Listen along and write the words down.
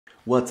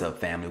What's up,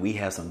 family? We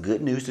have some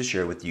good news to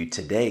share with you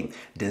today.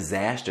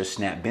 Disaster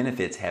SNAP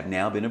benefits have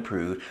now been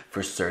approved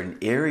for certain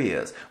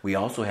areas. We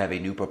also have a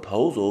new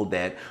proposal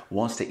that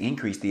wants to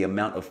increase the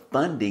amount of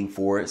funding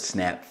for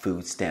SNAP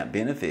food stamp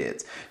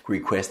benefits,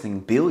 requesting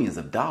billions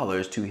of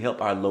dollars to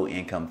help our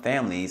low-income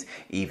families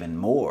even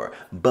more.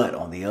 But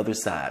on the other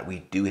side, we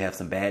do have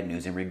some bad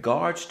news in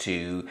regards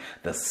to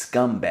the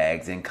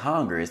scumbags in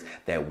Congress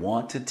that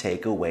want to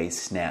take away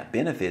SNAP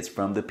benefits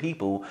from the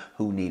people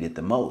who need it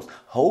the most.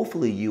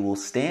 Hopefully, you will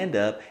stand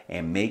up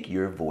and make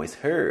your voice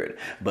heard.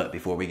 But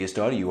before we get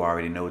started, you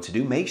already know what to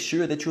do. Make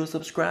sure that you'll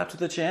subscribe to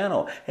the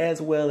channel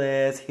as well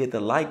as hit the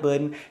like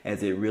button,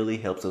 as it really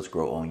helps us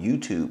grow on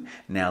YouTube.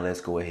 Now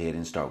let's go ahead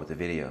and start with the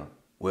video.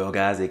 Well,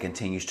 guys, it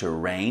continues to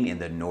rain in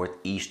the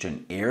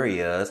northeastern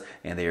areas,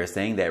 and they are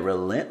saying that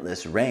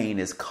relentless rain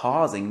is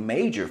causing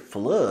major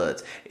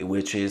floods,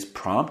 which is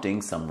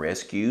prompting some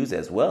rescues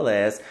as well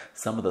as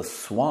some of the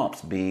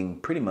swamps being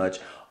pretty much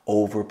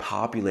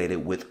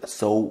overpopulated with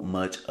so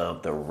much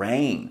of the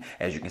rain.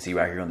 As you can see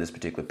right here on this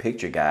particular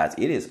picture, guys,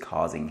 it is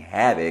causing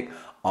havoc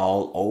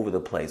all over the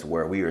place,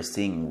 where we are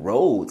seeing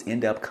roads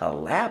end up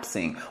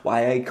collapsing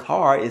while a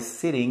car is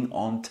sitting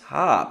on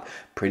top,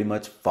 pretty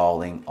much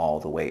falling all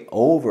the way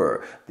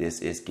over. This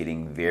is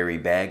getting very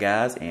bad,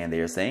 guys, and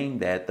they're saying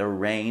that the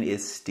rain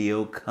is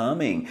still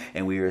coming,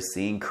 and we are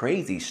seeing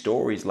crazy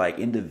stories like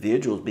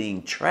individuals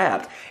being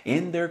trapped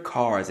in their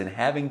cars and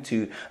having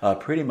to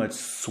pretty much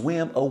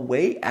swim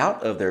away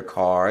out of their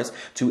cars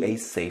to a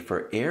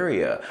safer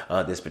area.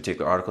 This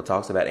particular article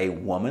talks about a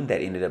woman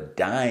that ended up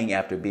dying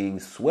after being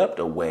swept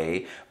away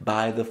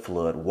by the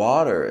flood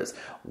waters.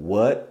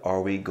 What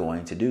are we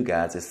going to do,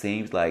 guys? It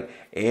seems like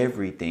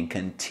everything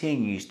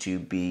continues to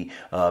be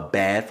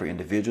bad for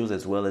individuals,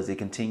 as well as it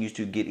continues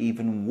to get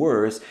even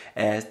worse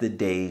as the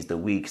days, the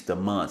weeks, the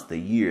months, the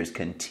years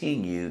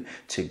continue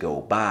to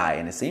go by.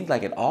 And it seems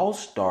like it all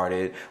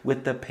started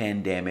with the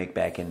pandemic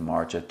back in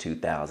March of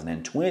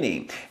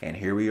 2020. And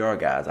here we are,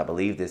 guys. I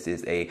believe this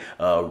is a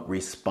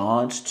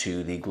response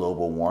to the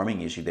global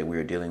warming issue that we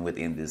are dealing with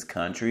in this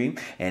country.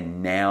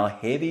 And now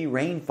heavy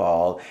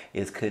rainfall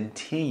is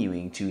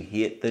continuing to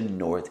hit the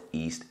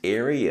northeast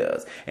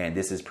areas. And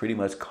this is pretty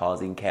much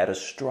causing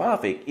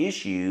catastrophic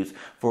issues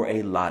for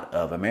a lot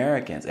of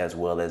Americans, as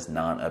well as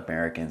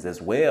non-Americans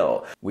as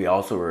well. We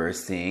also are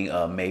seeing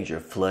major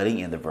flooding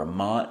in the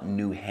Vermont,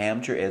 New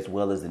Hampshire, as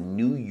well as the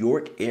New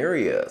York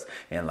areas.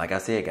 And like I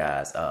said,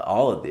 guys,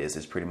 all of this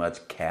is pretty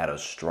much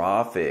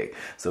catastrophic.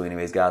 So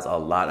anyways, guys, a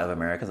lot of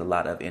Americans, a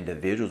lot of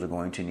individuals are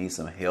going to need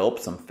some help,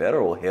 some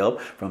federal help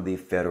from the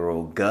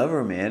federal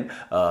government,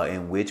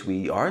 in which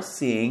we are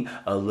seeing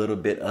a little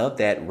bit of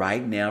that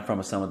right now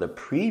from some of the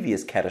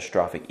previous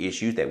catastrophic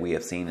issues that we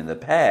have seen in the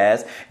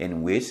past,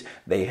 in which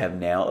they have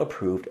now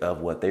approved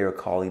of what they are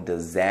calling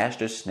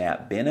disaster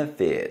SNAP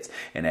benefits.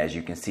 And as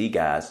you can see,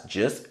 guys,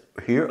 just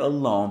here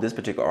alone, this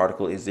particular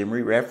article is in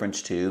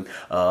reference to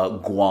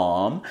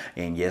Guam.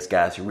 And yes,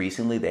 guys,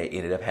 recently they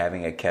ended up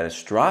having a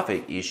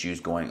catastrophic issues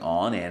going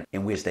on, and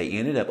in which they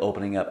ended up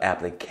opening up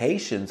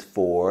applications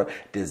for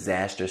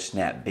disaster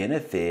SNAP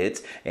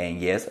benefits. And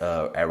yes,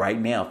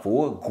 right now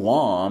for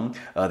Guam,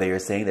 they are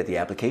saying that the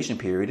application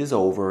period is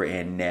over,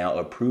 and now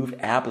approved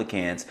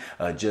applicants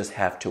just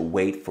have to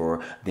wait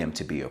for them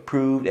to be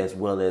approved, as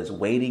well as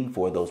waiting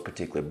for those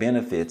particular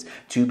benefits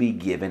to be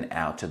given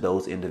out to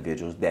those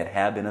individuals that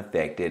have been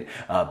affected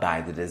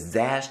by the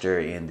disaster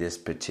in this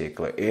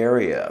particular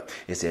area.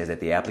 It says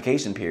that the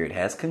application period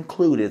has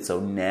concluded,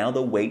 so now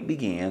the wait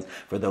begins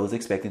for those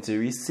expecting to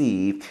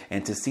receive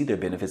and to see their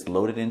benefits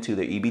loaded into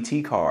their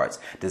EBT cards.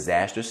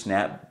 Disaster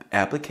SNAP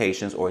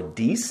applications, or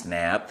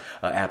DSNAP,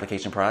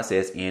 application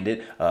process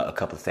ended a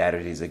couple of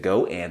Saturdays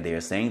ago, and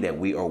they're saying that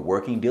we are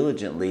working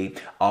diligently,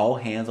 all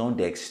hands on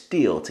deck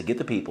still, to get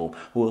the people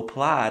who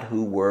applied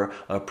who were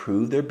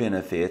approved their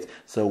benefits.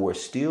 So we're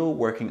still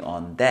working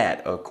on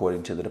that,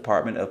 according to the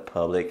Department of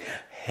Public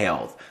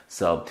Health.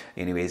 So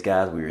anyways,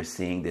 guys, we are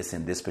seeing this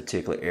in this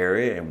particular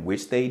area, in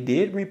which they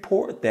did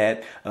report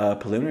that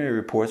preliminary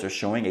reports are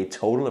showing a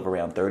total of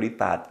around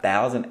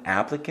 35,000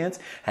 applicants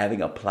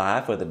having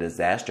applied for the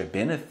disaster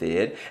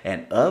benefit,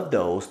 and of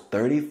those,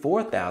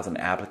 34,000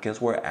 applicants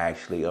were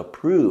actually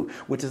approved,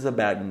 which is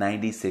about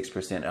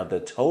 96% of the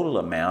total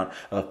amount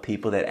of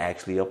people that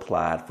actually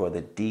applied for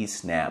the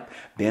DSNAP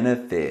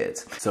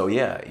benefits. So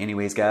yeah,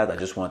 anyways, guys, I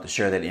just want to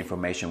share that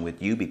information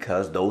with you,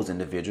 because those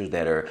individuals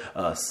that are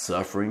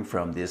suffering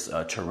from this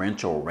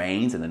torrential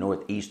rains in the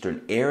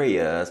northeastern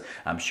areas,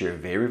 I'm sure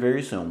very,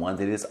 very soon, once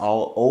it is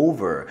all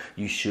over,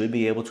 you should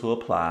be able to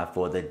apply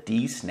for the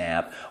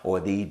DSNAP, or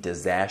the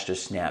Disaster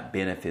SNAP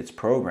Benefits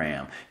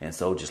Program. And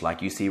so just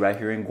like you see right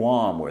here in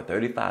Guam, where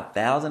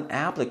 35,000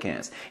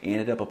 applicants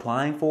ended up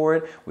applying for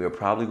it, we are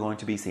probably going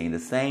to be seeing the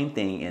same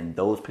thing in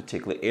those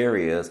particular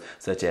areas,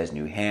 such as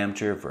New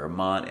Hampshire,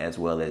 Vermont, as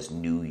well as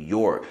New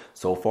York.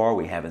 So far,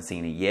 we haven't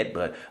seen it yet,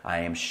 but I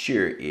am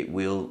sure it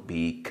will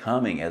be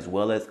coming, as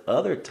well as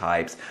other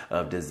types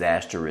of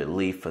disaster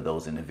relief for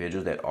those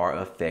individuals that are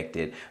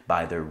affected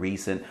by the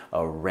recent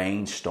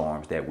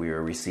rainstorms that we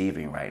are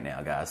receiving right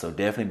now, guys. So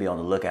definitely be on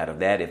the lookout of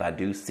that. If I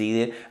do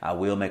see it, I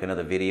will make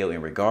another video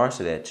in regards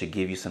to that to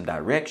give you some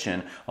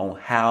direction on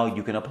how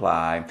you can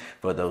apply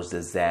for those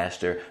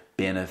disaster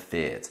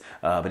benefits.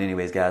 But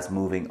anyways, guys,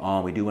 moving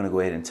on, we do want to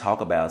go ahead and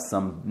talk about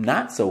some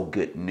not so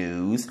good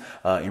news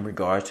in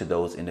regards to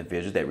those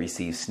individuals that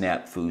receive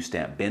SNAP food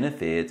stamp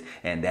benefits.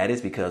 And that is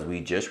because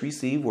we just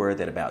received word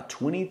that about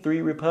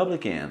 23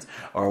 Republicans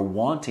are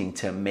wanting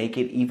to make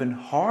it even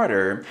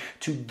harder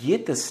to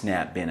get the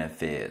SNAP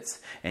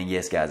benefits. And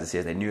yes, guys, it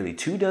says that nearly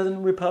 24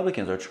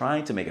 Republicans are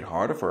trying to make it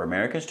harder for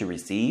Americans to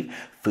receive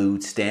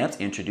food stamps,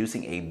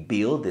 introducing a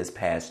bill this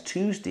past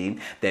Tuesday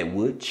that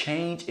would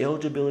change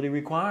eligibility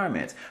requirements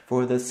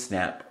for the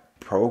SNAP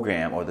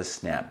program or the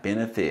SNAP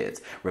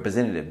benefits.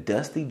 Representative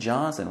Dusty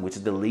Johnson, which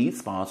is the lead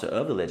sponsor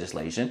of the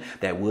legislation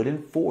that would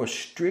enforce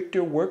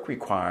stricter work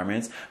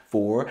requirements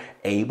for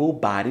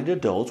able-bodied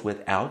adults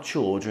without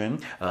children,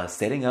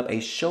 setting up a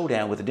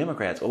showdown with the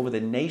Democrats over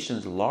the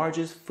nation's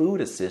largest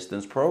food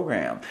assistance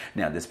program.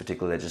 Now, this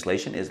particular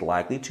legislation is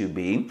likely to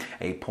be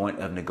a point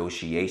of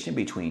negotiation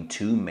between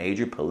two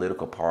major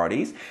political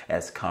parties,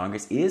 as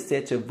Congress is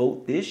set to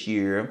vote this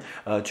year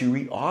to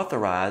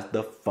reauthorize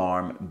the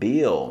Farm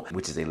Bill,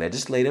 which is a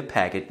legislative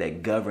package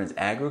that governs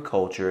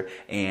agriculture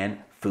and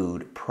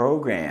food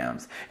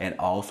programs. And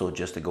also,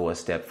 just to go a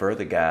step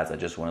further, guys, I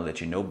just want to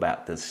let you know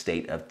about the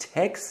state of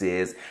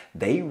Texas.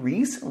 They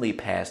recently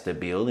passed a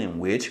bill in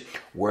which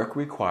work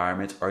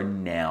requirements are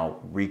now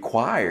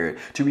required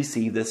to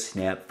receive the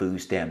SNAP food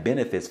stamp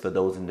benefits for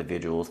those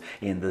individuals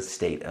in the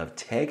state of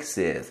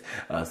Texas.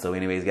 So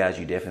anyways, guys,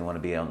 you definitely want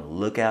to be on the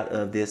lookout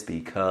of this,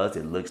 because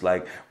it looks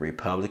like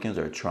Republicans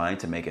are trying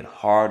to make it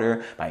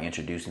harder by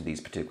introducing these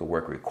particular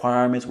work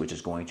requirements, which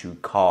is going to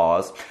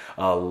cause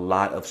a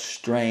lot of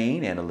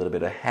strain and a little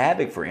bit of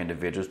havoc for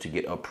individuals to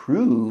get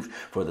approved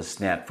for the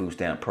SNAP food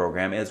stamp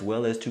program, as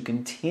well as to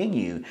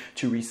continue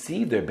to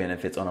receive their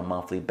benefits on a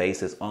monthly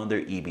basis on their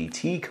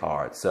EBT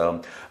card.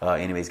 So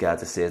anyways,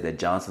 guys, it says that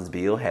Johnson's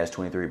bill has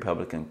 23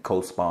 Republican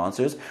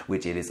co-sponsors,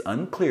 which it is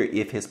unclear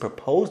if his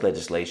proposed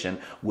legislation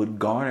would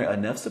garner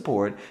enough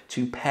support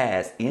to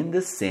pass in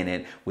the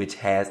Senate, which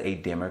has a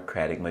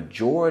Democratic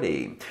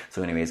majority.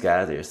 So anyways,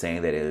 guys, they're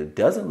saying that it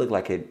doesn't look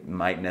like it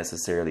might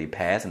necessarily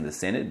pass in the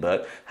Senate,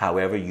 but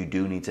however, you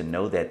do need to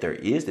know that there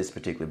is this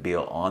particular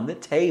bill on the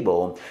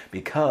table,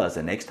 because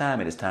the next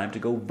time it is time to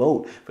go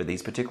vote for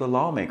these particular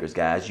lawmakers,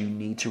 guys, you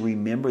need to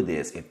remember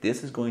this. If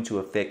this is going to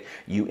affect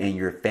you and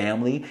your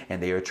family,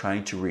 and they are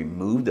trying to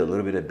remove the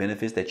little bit of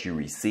benefits that you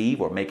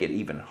receive, or make it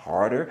even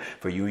harder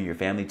for you and your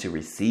family to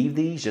receive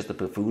these just to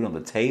put food on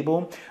the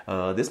table,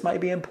 this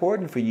might be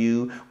important for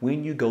you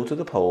when you go to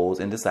the polls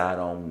and decide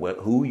on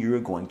who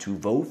you're going to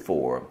vote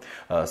for.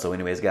 So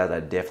anyways, guys, I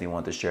definitely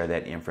want to share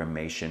that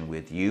information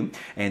with you.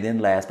 And then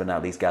last but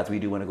not least, guys, we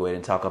do want to go ahead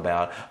and talk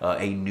about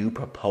a new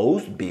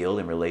proposed bill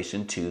in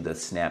relation to the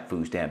SNAP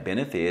food stamp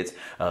benefits.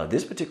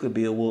 This particular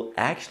bill will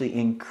actually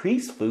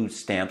increase food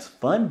stamps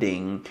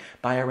funding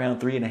by around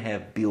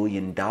 $3.5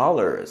 billion.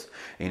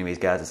 Anyways,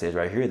 guys, it says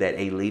right here that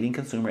a leading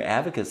consumer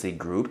advocacy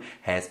group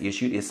has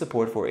issued its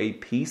support for a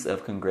piece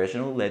of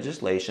congressional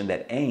legislation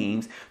that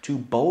aims to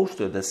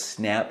bolster the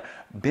SNAP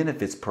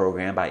benefits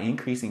program by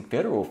increasing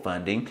federal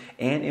funding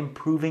and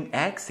improving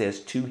access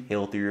to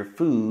healthier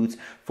foods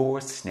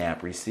for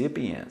SNAP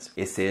recipients.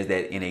 It says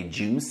that in a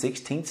June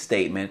 16th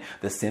statement,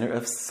 the Center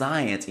of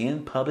Science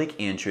in Public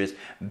Interest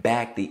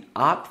backed the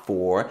Opt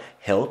for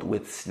Health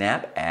with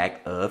SNAP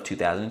Act of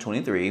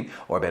 2023,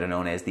 or better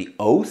known as the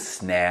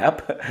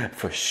OSNAP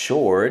for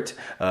short.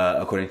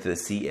 According to the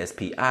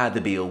CSPI,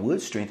 the bill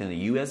would strengthen the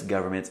U.S.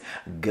 government's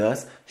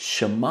Gus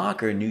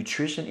Schumacher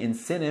Nutrition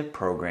Incentive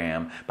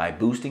Program by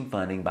boosting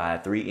funding by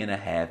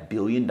 $3.5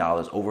 billion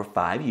over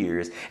 5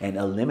 years and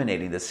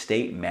eliminating the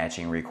state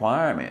matching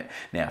requirement.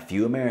 Now,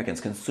 few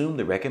Americans consume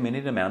the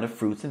recommended amount of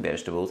fruits and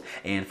vegetables,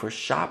 and for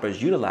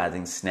shoppers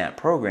utilizing SNAP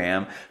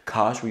program,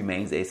 cost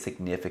remains a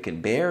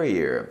significant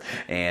barrier.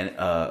 And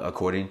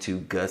according to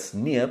Gus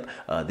Nip,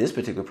 this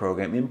particular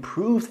program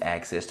improves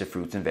access to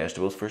fruits and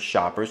vegetables for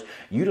shoppers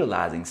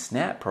utilizing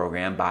SNAP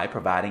program by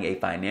providing a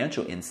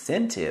financial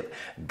incentive.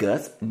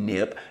 Gus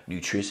Nip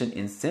Nutrition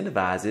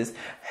incentivizes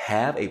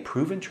have a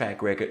proven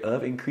track record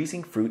of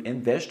increasing fruit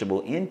and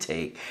vegetable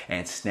intake,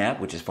 and SNAP,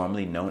 which is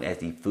formerly known as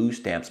the Food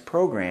Stamps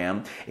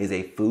Program, is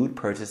a food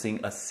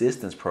purchasing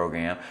assistance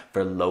program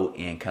for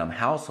low-income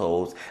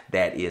households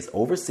that is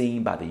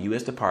overseen by the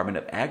U.S. Department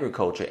of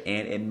Agriculture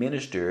and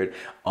administered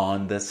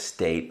on the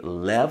state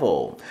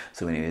level.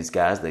 So anyways,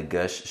 guys, the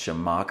Gus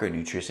Schumacher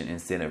Nutrition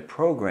Incentive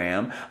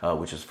Program,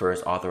 which was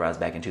first authorized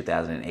back in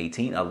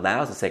 2018,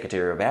 allows the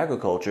Secretary of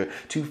Agriculture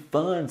to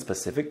fund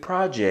specific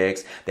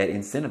projects that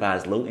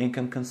incentivize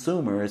low-income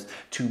consumers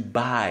consumers to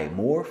buy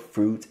more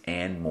fruits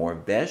and more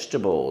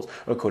vegetables,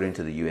 according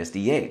to the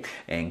USDA.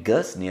 And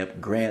GovSNP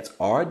grants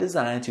are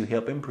designed to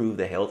help improve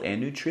the health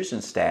and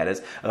nutrition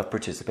status of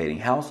participating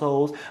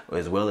households,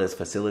 as well as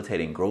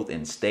facilitating growth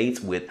in states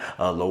with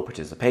low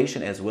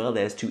participation, as well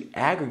as to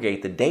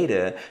aggregate the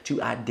data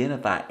to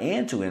identify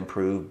and to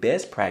improve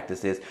best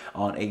practices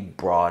on a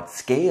broad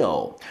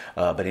scale.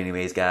 But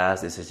anyways,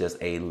 guys, this is just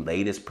a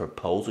latest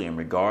proposal in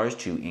regards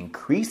to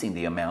increasing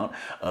the amount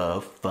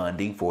of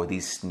funding for the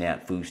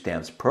SNAP food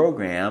stamps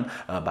program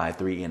by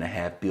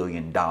 $3.5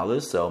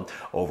 billion. So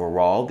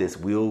overall, this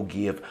will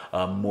give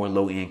more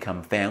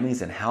low-income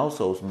families and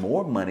households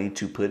more money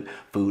to put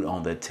food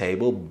on the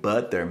table.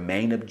 But their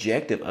main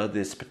objective of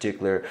this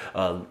particular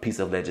piece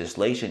of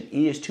legislation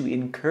is to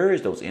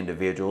encourage those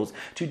individuals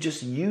to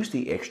just use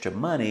the extra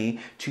money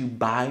to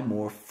buy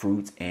more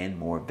fruits and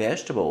more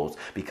vegetables.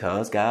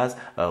 Because, guys,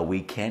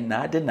 we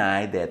cannot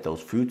deny that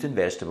those fruits and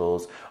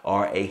vegetables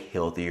are a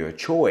healthier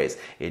choice.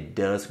 It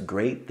does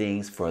great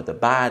things for the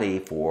body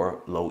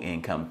for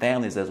low-income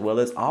families, as well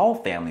as all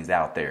families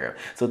out there.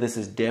 So this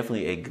is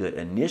definitely a good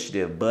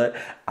initiative. But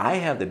I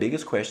have the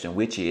biggest question,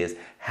 which is,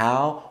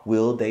 how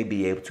will they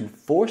be able to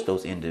force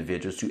those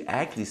individuals to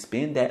actually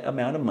spend that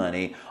amount of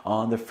money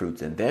on the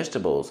fruits and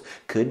vegetables?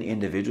 Couldn't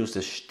individuals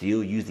just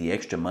still use the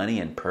extra money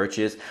and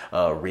purchase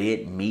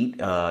red meat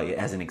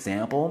as an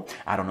example?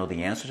 I don't know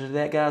the answer to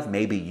that, guys.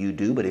 Maybe you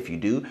do, but if you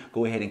do,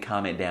 go ahead and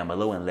comment down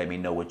below and let me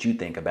know what you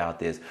think about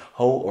this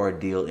whole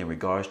ordeal in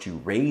regards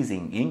to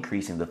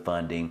increasing the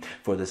funding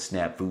for the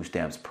SNAP food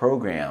stamps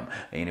program.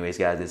 Anyways,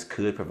 guys, this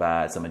could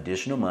provide some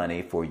additional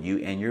money for you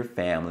and your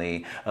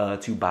family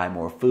to buy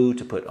more food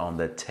to put on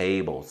the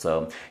table.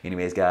 So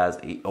anyways, guys,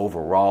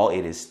 overall,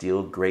 it is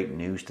still great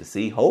news to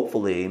see.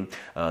 Hopefully,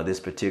 this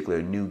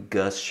particular new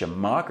Gus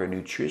Schumacher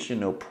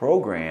nutritional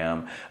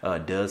program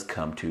does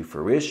come to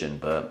fruition.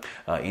 But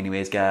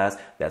anyways, guys,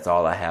 that's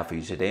all I have for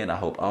you today, and I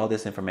hope all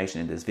this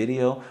information in this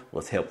video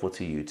was helpful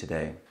to you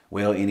today.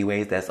 Well,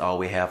 anyways, that's all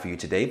we have for you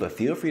today, but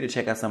feel free to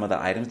check out some of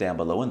the items down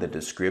below in the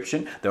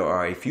description. There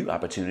are a few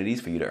opportunities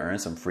for you to earn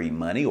some free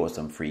money or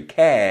some free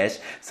cash,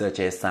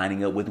 such as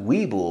signing up with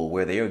Webull,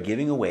 where they are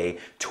giving away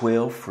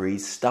 12 free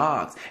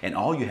stocks. And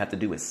all you have to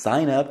do is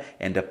sign up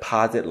and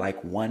deposit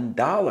like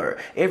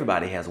 $1.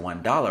 Everybody has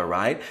 $1,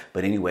 right?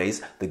 But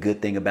anyways, the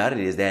good thing about it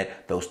is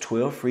that those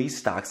 12 free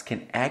stocks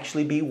can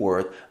actually be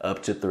worth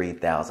up to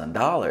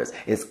 $3,000.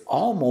 It's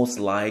almost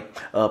like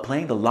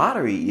playing the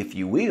lottery, if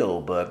you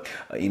will. But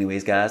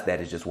anyways, guys,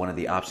 that is just one of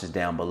the options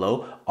down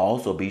below.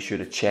 Also, be sure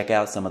to check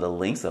out some of the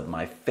links of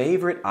my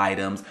favorite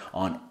items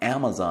on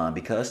Amazon,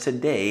 because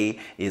today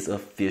is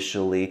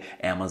officially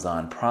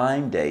Amazon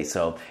Prime Day.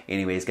 So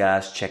anyways,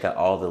 guys, check out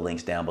all the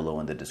links down below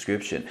in the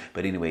description.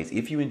 But anyways,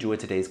 if you enjoyed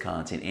today's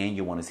content and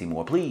you want to see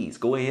more, please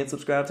go ahead and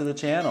subscribe to the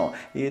channel.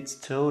 It's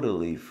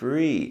totally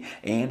free.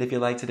 And if you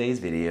like today's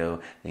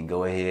video, then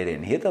go ahead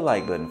and hit the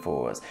like button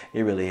for us.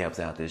 It really helps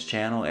out this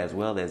channel, as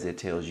well as it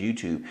tells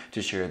YouTube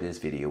to share this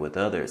video with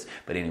others.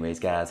 But anyways,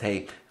 guys,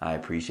 hey, I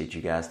appreciate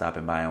you guys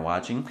stopping by and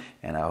watching,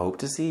 and I hope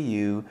to see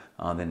you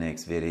on the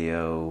next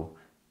video.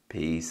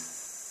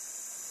 Peace.